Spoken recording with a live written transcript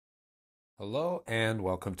Hello and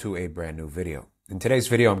welcome to a brand new video. In today's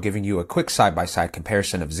video, I'm giving you a quick side-by-side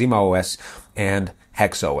comparison of ZimaOS and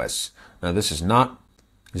HexOS. Now this is not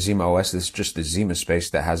ZimaOS, this is just the Zima space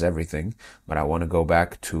that has everything, but I want to go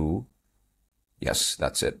back to, yes,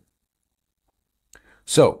 that's it.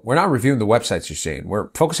 So we're not reviewing the websites you're seeing, we're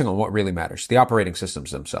focusing on what really matters, the operating systems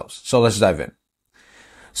themselves. So let's dive in.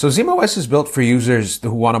 So ZimaOS is built for users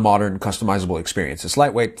who want a modern, customizable experience. It's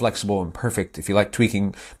lightweight, flexible, and perfect if you like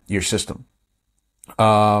tweaking your system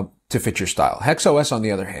to fit your style. HexOS, on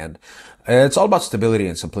the other hand, it's all about stability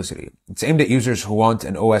and simplicity. It's aimed at users who want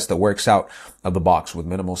an OS that works out of the box with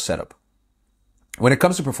minimal setup. When it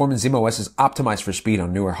comes to performance, ZimaOS is optimized for speed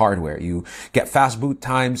on newer hardware. You get fast boot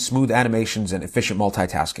times, smooth animations, and efficient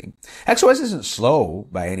multitasking. HexOS isn't slow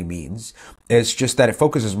by any means. It's just that it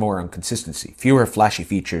focuses more on consistency, fewer flashy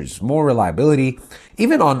features, more reliability,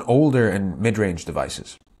 even on older and mid-range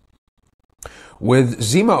devices. With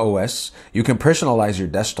ZimaOS, you can personalize your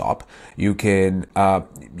desktop. You can,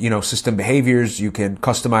 system behaviors. You can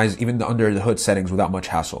customize even the under the hood settings without much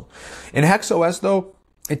hassle. In HexOS, though,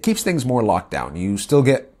 it keeps things more locked down. You still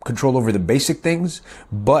get control over the basic things,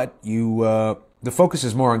 but the focus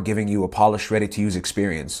is more on giving you a polished, ready-to-use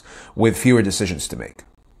experience with fewer decisions to make.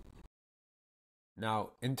 Now,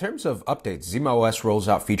 in terms of updates, ZimaOS rolls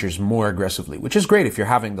out features more aggressively, which is great if you're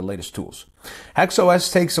having the latest tools.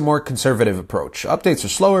 HexOS takes a more conservative approach. Updates are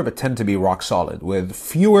slower, but tend to be rock solid, with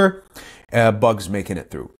fewer bugs making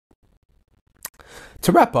it through.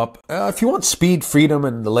 To wrap up, if you want speed, freedom,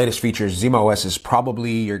 and the latest features, ZimaOS is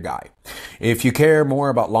probably your guy. If you care more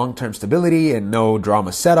about long-term stability and no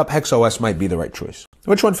drama setup, HexOS might be the right choice.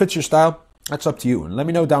 Which one fits your style? That's up to you, and let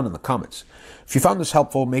me know down in the comments. If you found this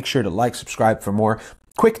helpful, make sure to like, subscribe for more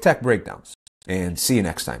quick tech breakdowns, and see you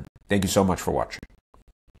next time. Thank you so much for watching.